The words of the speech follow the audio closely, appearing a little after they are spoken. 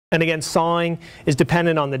And again, sawing is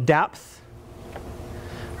dependent on the depth,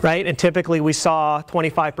 right? And typically we saw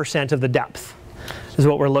 25% of the depth is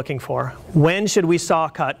what we're looking for. When should we saw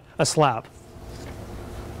cut a slab?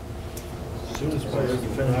 As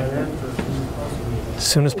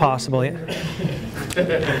soon as possible. Yeah.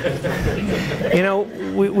 You know,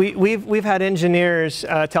 we've had engineers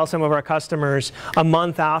tell some of our customers a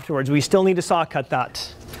month afterwards, we still need to saw cut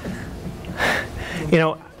that. You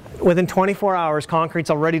know, within 24 hours,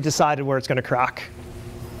 concrete's already decided where it's going to crack.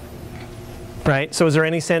 Right? So is there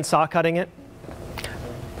any sense saw cutting it?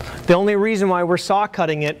 The only reason why we're saw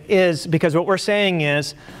cutting it is because what we're saying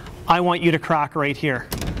is, I want you to crack right here.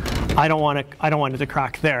 I don't want it to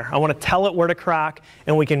crack there. I want to tell it where to crack,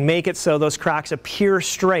 and we can make it so those cracks appear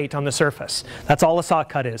straight on the surface. That's all a saw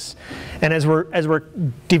cut is. And as we're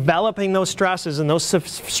developing those stresses, and those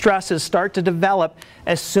stresses start to develop,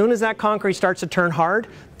 as soon as that concrete starts to turn hard,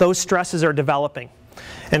 those stresses are developing.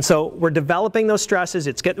 And so we're developing those stresses.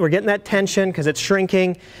 We're getting that tension because it's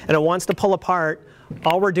shrinking and it wants to pull apart.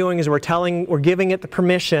 All we're doing is we're giving it the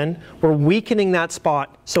permission, we're weakening that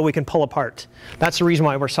spot so we can pull apart. That's the reason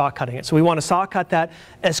why we're saw cutting it. So we want to saw cut that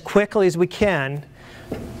as quickly as we can,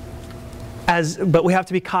 but we have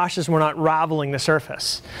to be cautious we're not raveling the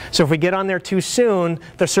surface. So if we get on there too soon,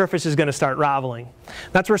 the surface is going to start raveling.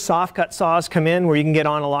 That's where soft cut saws come in, where you can get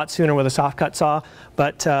on a lot sooner with a soft cut saw.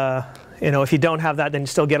 But you know, if you don't have that, then you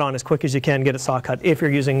still get on as quick as you can, get it saw cut if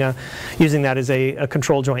you're using that as a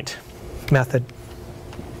control joint method.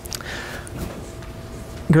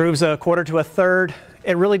 Grooves 1/4 to 1/3.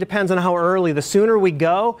 It really depends on how early. The sooner we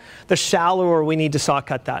go, the shallower we need to saw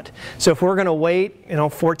cut that. So if we're going to wait, you know,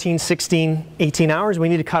 14, 16, 18 hours, we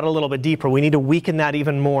need to cut a little bit deeper. We need to weaken that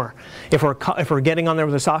even more. If we're getting on there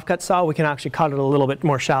with a soft cut saw, we can actually cut it a little bit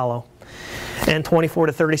more shallow. And 24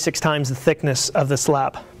 to 36 times the thickness of the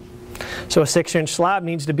slab. So a 6-inch slab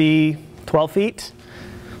needs to be 12 feet,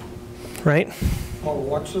 right? Well,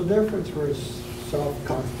 what's the difference for soft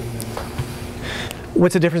cut?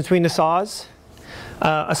 What's the difference between the saws?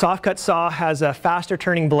 A soft cut saw has a faster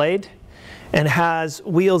turning blade and has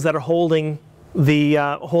wheels that are holding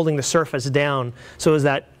the surface down. So as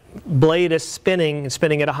that blade is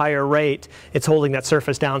spinning at a higher rate, it's holding that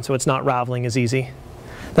surface down so it's not raveling as easy.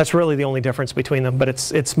 That's really the only difference between them, but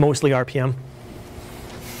it's mostly RPM.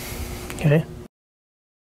 Okay.